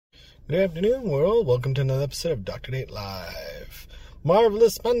Good afternoon, world. Welcome to another episode of Dr. Nate Live.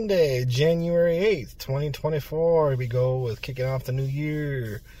 Marvelous Monday, January 8th, 2024. Here we go with kicking off the new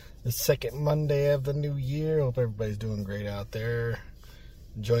year. The second Monday of the new year. Hope everybody's doing great out there.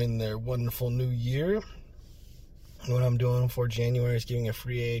 Enjoying their wonderful new year. What I'm doing for January is giving a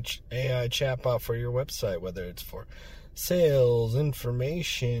free AI chatbot for your website, whether it's for sales,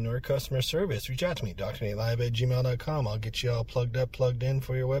 information, or customer service. Reach out to me, DoctorNateLive@gmail.com. I'll get you all plugged up, plugged in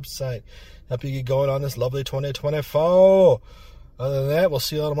for your website. Help you get going on this lovely 2024. Other than that, we'll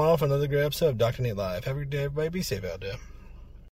see you all tomorrow for another great episode of Dr. Nate Live. Have a good day, everybody. Be safe out there.